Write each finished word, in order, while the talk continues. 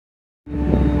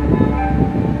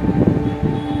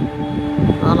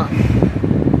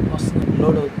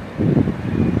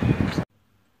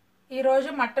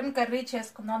ఈరోజు mutton curry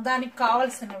చేసుకుందాం. దానికి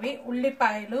కావాల్సినవి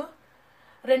ఉల్లిపాయలు,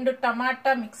 2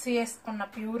 టమాటా మిక్సీ వేసుకున్న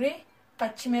ప్యూరీ,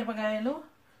 పచ్చిమిరపకాయలు,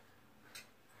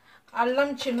 అల్లం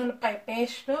చిన్నులపాయ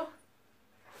పేస్ట్,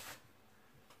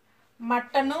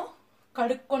 మటను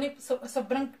కడుక్కొని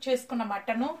శుభ్రం చేసుకున్న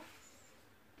మటను,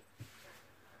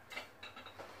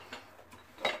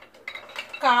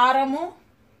 కారము,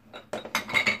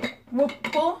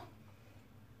 ఉప్పు,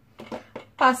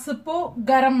 పసుపు,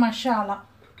 గరం మసాలా.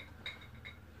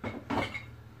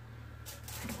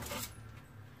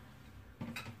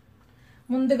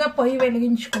 ముందుగా పొయ్యి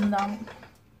వెలిగించుకుందాము.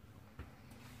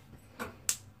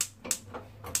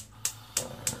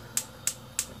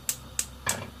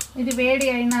 ఇది వేడి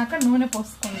అయినాక నూనె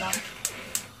పోసుకుందాం.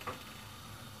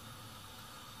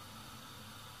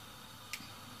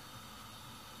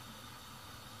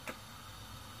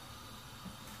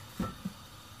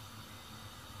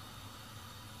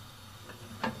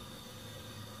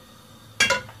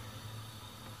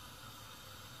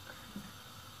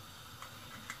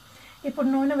 ఇప్పుడు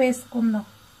నూనె వేసుకుందాం.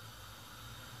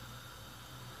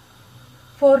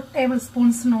 4 టేబుల్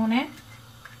స్పూన్స్ నూనె.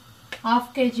 1/2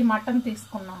 kg మటన్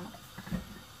తీసుకున్నాను.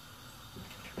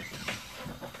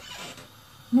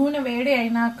 నూనె వేడి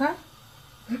అయినాక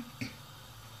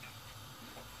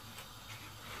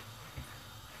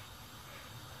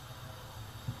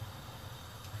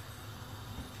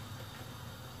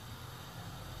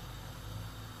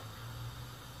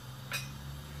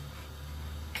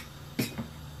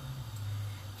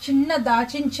చిన్న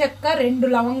దాచిన చెక్క, 2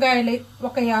 లవంగాయలు,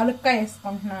 1 యాలక్కాయ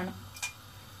వేసుకుంటున్నాను.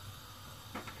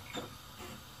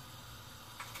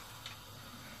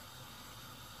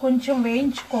 కొంచెం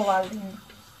వేయించుకోవాలి దీన్ని.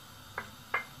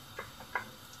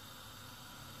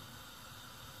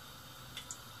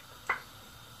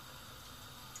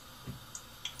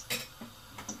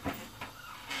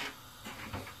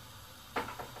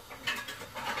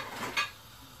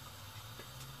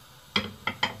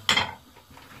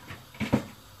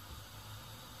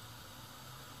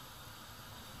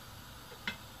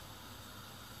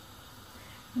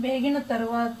 వేగిన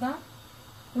తర్వాత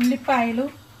ఉల్లిపాయలు,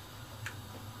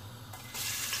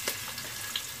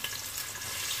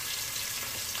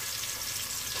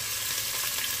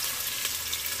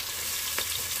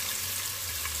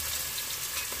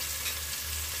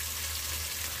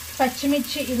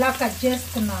 పచ్చిమిర్చి ఇలా కట్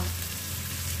చేసుకున్నాను.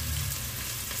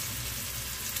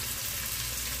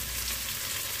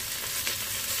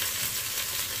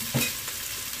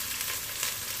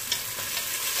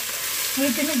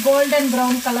 వీటిని గోల్డెన్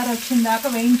బ్రౌన్ కలర్ వచ్చిన దాకా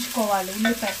వేయించుకోవాలి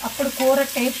ఉల్లిపాయ. అప్పుడు కూర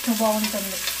టేస్ట్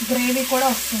బాగుంటుంది, గ్రేవీ కూడా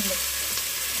వస్తుంది.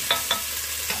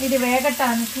 ఇది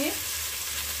వేగటానికి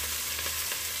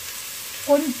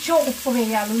కొంచెం ఉప్పు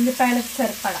వేయాలి, ఉల్లిపాయలకు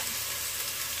సరిపడా.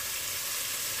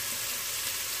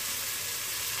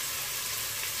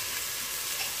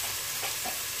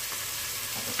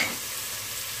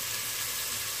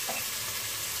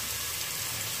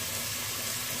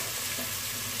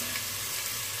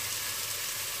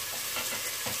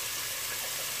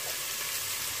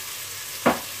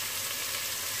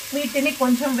 వీటిని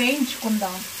కొంచెం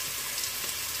వేయించుకుందాం.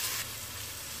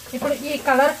 ఇప్పుడు ఈ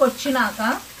కలర్కి వచ్చినాక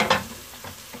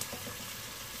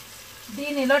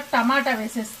దీనిలో టమాటా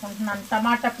వేసేసుకుంటున్నాను.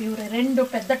 టమాటా ప్యూరీ 2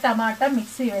 పెద్ద టమాటా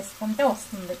మిక్సీ వేసుకుంటే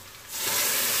వస్తుంది.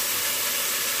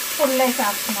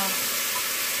 పుల్లేసేస్తున్నాను.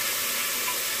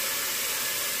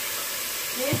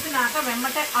 వేసినాక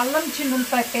వెంబటే అల్లం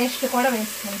చిన్నులపాయ పేస్ట్ కూడా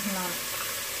వేసుకుంటున్నాను.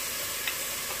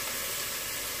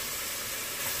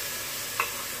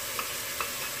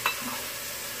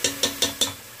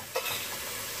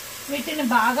 వీటిని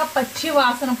బాగా పచ్చి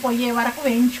వాసన పోయే వరకు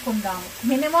వేయించుకుందాము.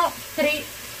 మినిమం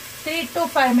 3 to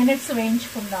 5 మినిట్స్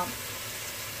వేయించుకుందాం.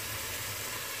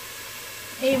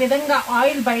 ఈ విధంగా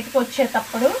ఆయిల్ బయటకు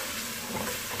వచ్చేటప్పుడు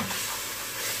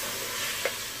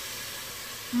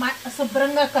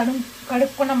శుభ్రంగా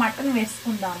కడుక్కున్న మటన్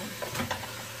వేసుకుందాము.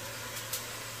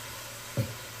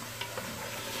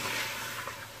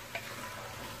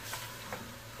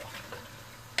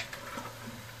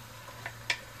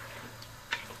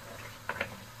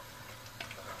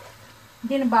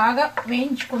 దీన్ని బాగా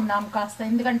వేయించుకుందాం కాస్త,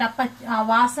 ఎందుకంటే ఆ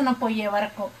వాసన పోయే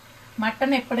వరకు.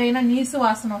 మటన్ ఎప్పుడైనా నీసు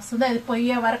వాసన వస్తుందో అది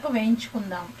పోయే వరకు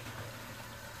వేయించుకుందాం.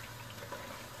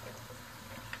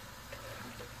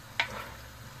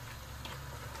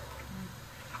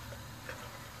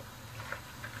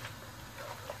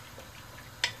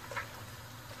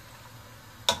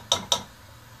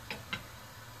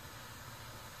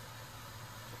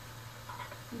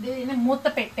 దీన్ని మూత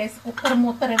పెట్టేసి కుక్కర్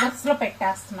మూత రివర్స్లో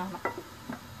పెట్టేస్తున్నాను.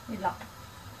 ఇలా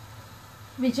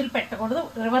విజిల్ పెట్టకూడదు,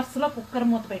 రివర్స్లో కుక్కర్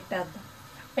మూత పెట్టేద్దాం.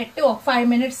 పెట్టి ఒక 5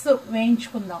 మినిట్స్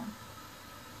వేయించుకుందాం.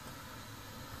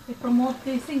 ఇప్పుడు మూత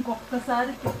తీసి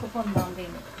ఇంకొకసారి తిప్పుకుందాం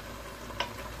దీన్ని.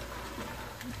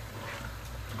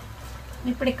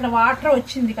 ఇప్పుడు ఇక్కడ వాటర్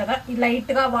వచ్చింది కదా, ఈ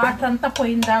లైట్గా వాటర్ అంతా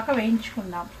పోయిన దాకా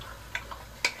వేయించుకుందాం.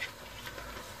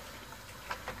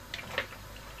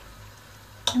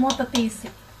 మూత తీసి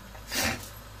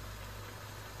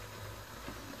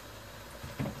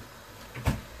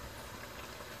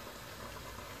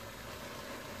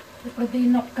ఇప్పుడు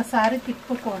దీన్ని ఒక్కసారి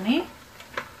తిప్పుకొని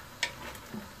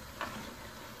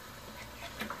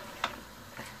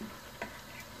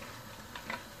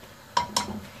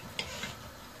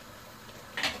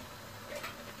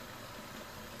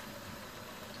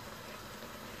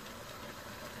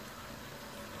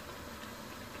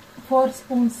ఫోర్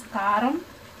స్పూన్స్ కారం,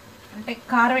 అంటే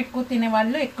కారం ఎక్కువ తినే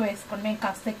వాళ్ళు ఎక్కువ వేసుకోండి, మేము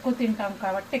కాస్త ఎక్కువ తింటాం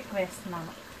కాబట్టి ఎక్కువ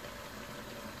వేస్తున్నాను.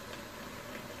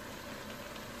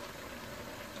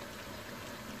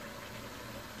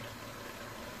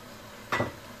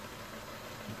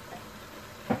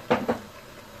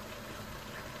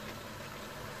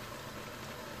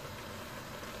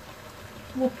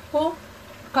 ఉప్పు,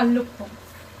 కల్లుప్పు,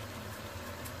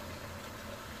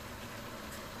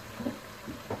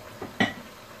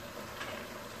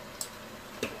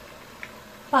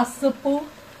 పసుపు,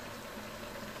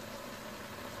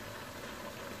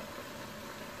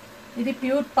 ఇది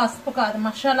ప్యూర్ పసుపు కాదు,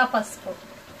 మసాలా పసుపు.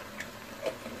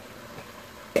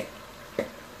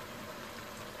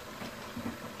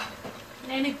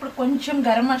 నేను ఇప్పుడు కొంచెం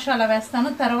గరం మసాలా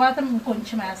వేస్తాను, తర్వాత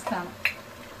ఇంకొంచెం వేస్తాను.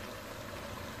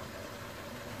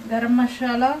 గరం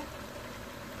మసాలా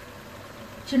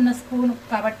చిన్న స్పూన్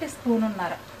కాబట్టి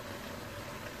స్పూనున్నర.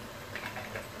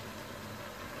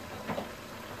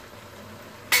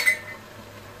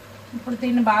 ఇప్పుడు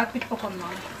దీన్ని బాగా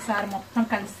తిప్పుకుందాం ఒకసారి మొత్తం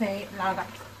కలిసేలాగా.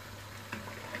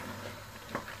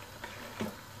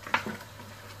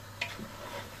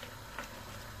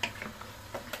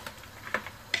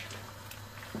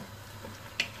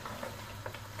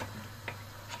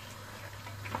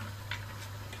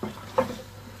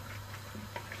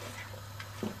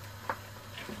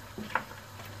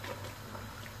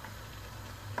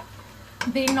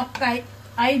 దీన్ని ఒక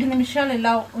 5 నిమిషాలు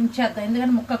ఇలా ఉంచేద్దాం,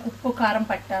 ఎందుకంటే ముక్కకు ఉప్పు కారం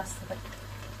పట్టేస్తుంది.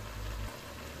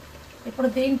 ఇప్పుడు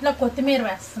దీంట్లో కొత్తిమీర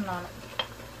వేస్తున్నాను,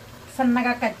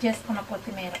 సన్నగా కట్ చేసుకున్న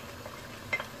కొత్తిమీర.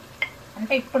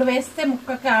 అంటే ఇప్పుడు వేస్తే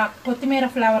ముక్కకి ఆ కొత్తిమీర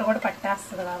ఫ్లేవర్ కూడా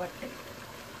పట్టేస్తుంది కాబట్టి.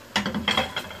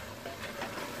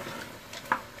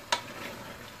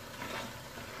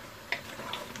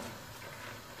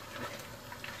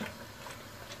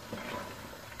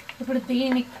 ఇప్పుడు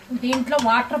దీంట్లో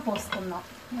వాటర్ పోసుకుందాం,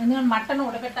 ఎందుకంటే మటన్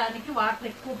ఉడకటానికి వాటర్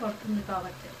ఎక్కువ పడుతుంది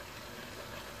కాబట్టి.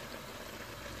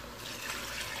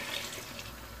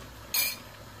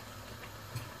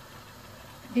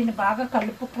 దీన్ని బాగా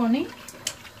కలుపుకొని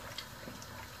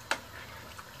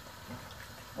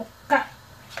ఒక్క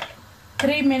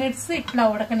 3 మినిట్స్ ఇట్లా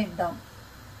ఉడకనిద్దాం.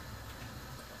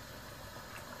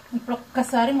 ఇప్పుడు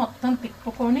ఒక్కసారి మొత్తం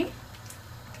తిప్పుకొని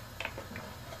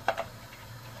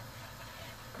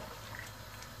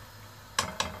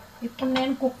ఇప్పుడు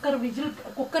నేను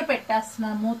కుక్కర్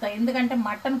పెట్టేస్తున్నాను మూత, ఎందుకంటే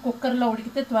మటన్ కుక్కర్లో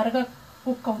ఉడికితే త్వరగా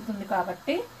కుక్ అవుతుంది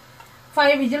కాబట్టి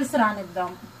 5 విజిల్స్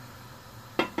రానిద్దాం.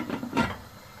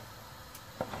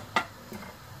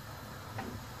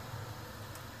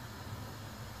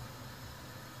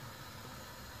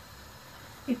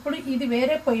 ఇప్పుడు ఇది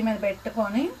వేరే పొయ్యి మీద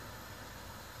పెట్టుకొని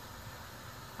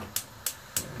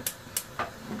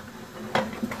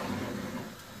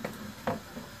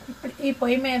ఇప్పుడు ఈ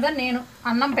పొయ్యి మీద నేను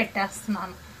అన్నం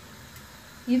పెట్టేస్తున్నాను.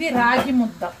 ఇది రాగి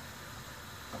ముద్ద.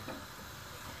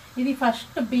 ఇది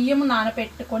ఫస్ట్ బియ్యం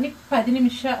నానబెట్టుకొని 10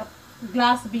 నిమిషాలు,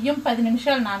 గ్లాస్ బియ్యం 10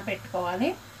 నిమిషాలు నానబెట్టుకోవాలి.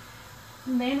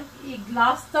 నేను ఈ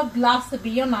గ్లాస్తో గ్లాస్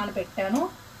బియ్యం నానబెట్టాను,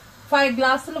 5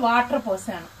 గ్లాసులు వాటర్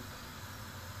పోసాను.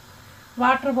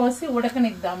 వాటర్ పోసి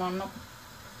ఉడకనిద్దాం అన్నం.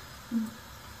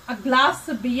 ఆ గ్లాస్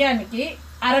బియ్యానికి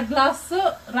 1/2 గ్లాసు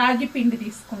రాగి పిండి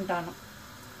తీసుకుంటాను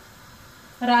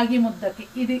రాగి ముద్దకి.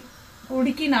 ఇది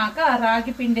ఉడికినాక ఆ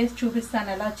రాగి పిండి వేసి చూపిస్తాను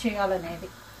ఎలా చేయాలనేది.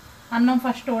 అన్నం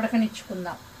ఫస్ట్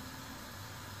ఉడకనిచ్చుకుందాం.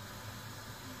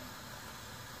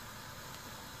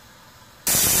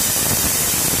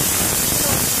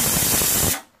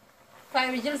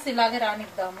 ఫైవ్ విజిల్స్ ఇలాగే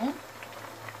రానిద్దాము.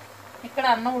 ఇక్కడ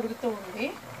అన్నం ఉడుకుతూ ఉంది.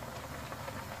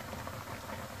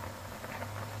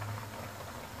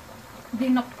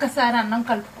 దీన్ని ఒక్కసారి అన్నం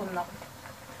కలుపుకుందాం.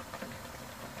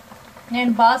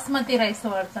 నేను బాస్మతి రైస్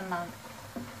వాడుతున్నాను.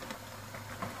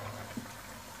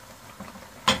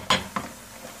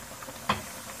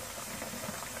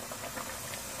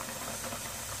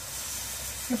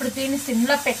 ఇప్పుడు దీన్ని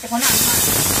సిమ్లో పెట్టుకొని అన్నం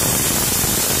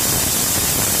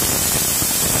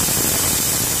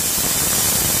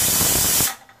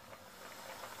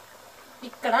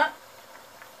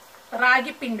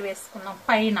రాగి పిండి వేసుకున్నాం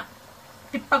పైన,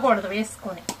 తిప్పకూడదు,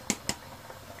 వేసుకొని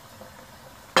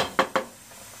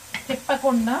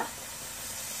తిప్పకుండా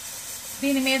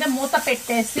దీని మీద మూత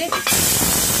పెట్టేసి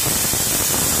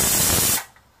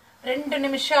 2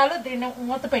 నిమిషాలు దీన్ని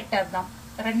మూత పెట్టేద్దాం.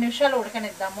 2 నిమిషాలు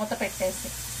ఉడకనిద్దాం మూత పెట్టేసి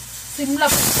సిమ్లో.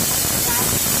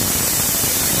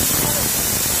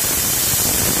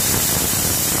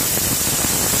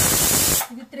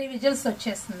 ఇది 3 విజిల్స్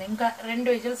వచ్చేస్తుంది, ఇంకా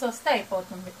 2 విజిల్స్ వస్తే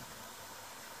అయిపోతుంది.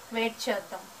 వెయిట్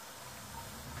చేద్దాం.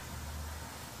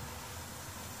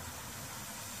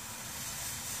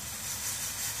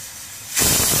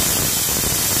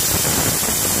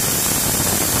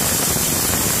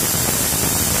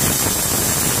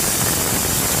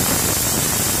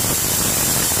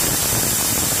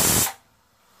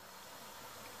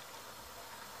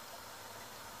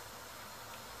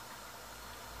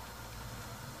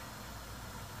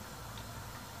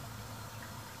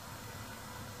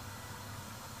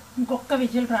 ఇంకొక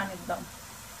విజిల్ రానిద్దాం.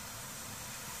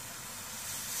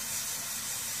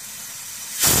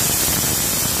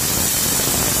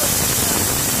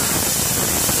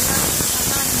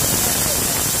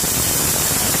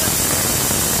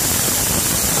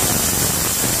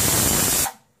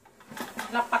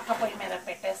 ఇలా పక్క పొయ్యి మీద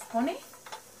పెట్టేసుకొని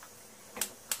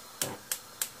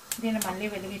దీన్ని మళ్ళీ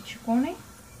వెలిగించుకొని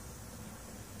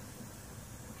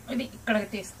ఇది ఇక్కడికి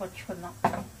తీసుకొచ్చుకుందాం.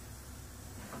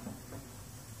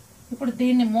 ఇప్పుడు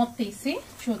దీన్ని మూత తీసి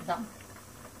చూద్దాం.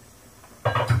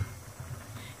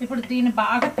 ఇప్పుడు దీన్ని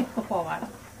బాగా తిప్పుకోవాలి,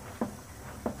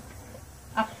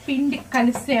 ఆ పిండి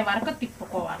కలిసే వరకు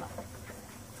తిప్పుకోవాలి.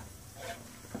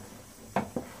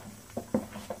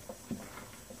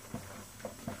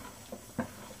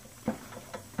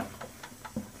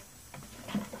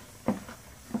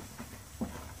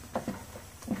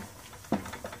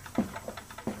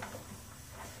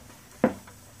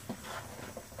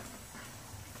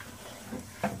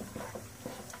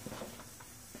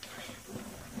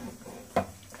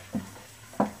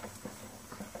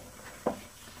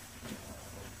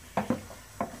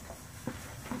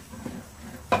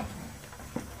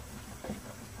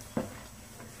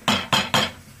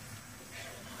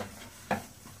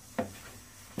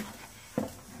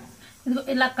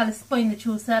 ఇలా కలిసిపోయింది,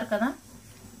 చూసారు కదా.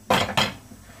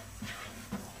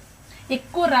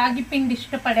 ఎక్కువ రాగి పిండి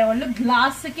ఇష్టపడే వాళ్ళు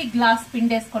గ్లాసుకి గ్లాస్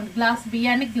పిండి వేసుకోండి. గ్లాస్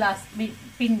బియ్యానికి గ్లాస్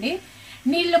పిండి.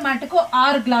 నీళ్లు మటుకు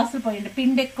 6 గ్లాసులు పోయండి.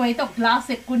 పిండి ఎక్కువ అయితే 1 గ్లాస్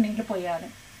ఎక్కువ నీళ్లు పోయాలి,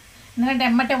 ఎందుకంటే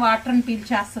ఎమ్మటే వాటర్ని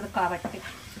పీల్చేస్తుంది కాబట్టి.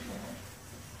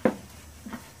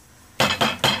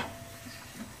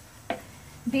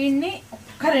 దీన్ని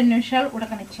ఒక్క 2 నిమిషాలు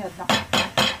ఉడకనిచ్చేద్దాం.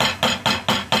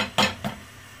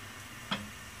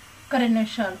 2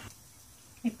 నిమిషాలు.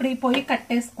 ఇప్పుడు ఈ పొయ్యి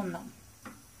కట్టేసుకుందాం.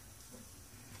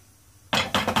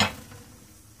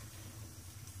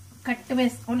 కట్టి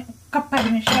వేసుకొని ఒక్క 10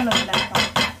 నిమిషాలు వదిలేస్తాం,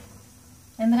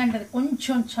 ఎందుకంటే అది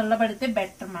కొంచెం చల్లబడితే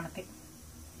బెటర్ మనకి.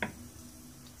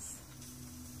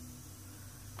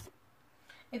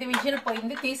 ఇది విజిల్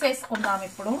పోయింది, తీసేసుకుందాం.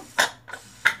 ఇప్పుడు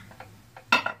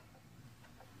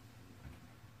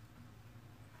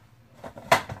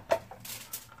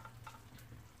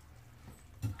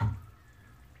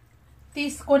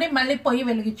తీసుకొని మళ్ళీ పొయ్యి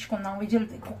వెలిగించుకుందాం. విజిల్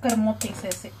కుక్కర్ మూత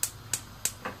తీసేసి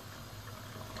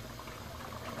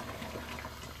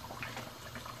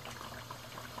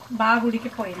బాగా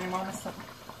ఉడికిపోయింది మాంసం.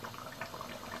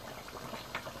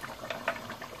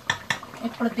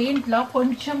 ఇప్పుడు దీంట్లో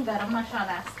కొంచెం గరం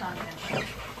మసాలా వేస్తాను.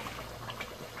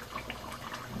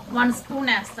 1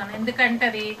 స్పూన్ వేస్తాను, ఎందుకంటే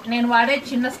అది నేను వాడే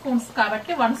చిన్న స్పూన్స్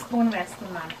కాబట్టి 1 స్పూన్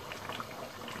వేస్తున్నాను.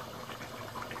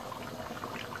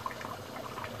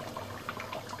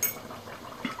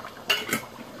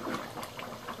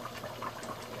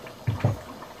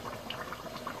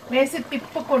 వేసి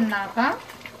తిప్పుకున్నాక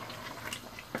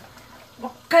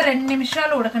ఒక్క 2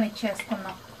 నిమిషాలు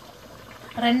ఉడకనిచ్చేసుకున్నాం.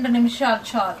 2 నిమిషాలు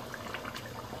చాలు.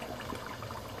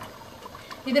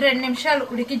 ఇది 2 నిమిషాలు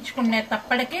ఉడికించుకునే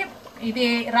తప్పటికి ఇది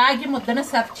రాగి ముద్దను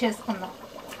సర్వ్ చేసుకుందాం.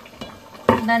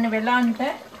 దాన్ని ఎలా అంటే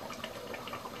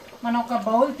మనం ఒక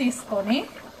బౌల్ తీసుకొని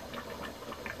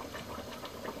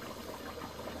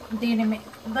దీని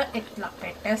మీద ఇట్లా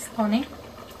పెట్టేసుకొని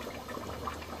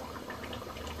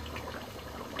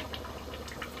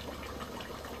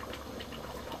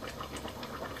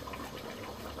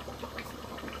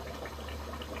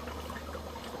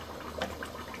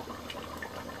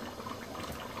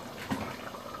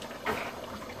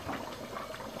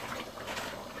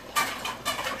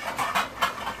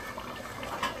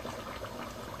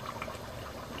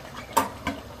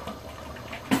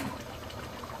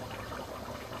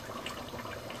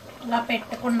ఇలా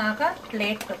పెట్టుకున్నాక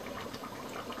ప్లేట్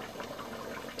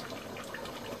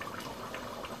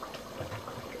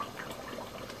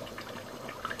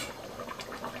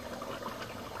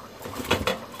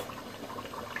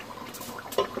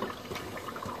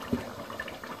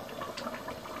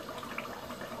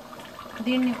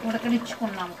దీన్ని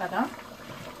ఉడకనిచ్చుకున్నాం కదా,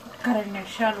 ఒక 2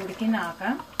 నిమిషాలు ఉడికినాక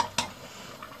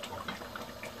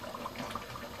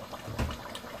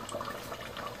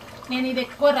నేను ఇది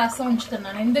ఎక్కువ రసం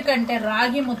ఉంచుతున్నాను, ఎందుకంటే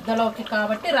రాగి ముద్దలోకి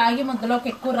కాబట్టి. రాగి ముద్దలోకి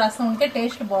ఎక్కువ రసం ఉంటే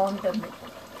టేస్ట్ బాగుంటుంది.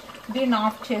 దీన్ని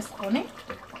ఆఫ్ చేసుకొని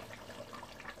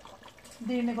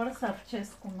దీన్ని కూడా సర్వ్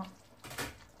చేసుకున్నాం.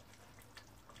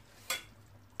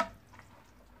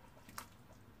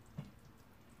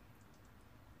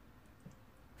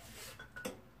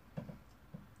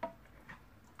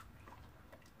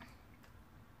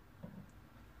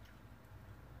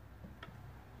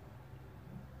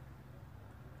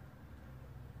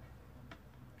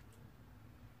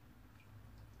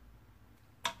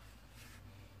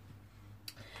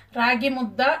 రాగి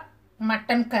ముద్ద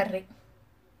మటన్ కర్రీ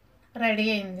రెడీ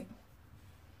అయింది.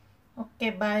 Okay,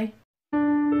 bye.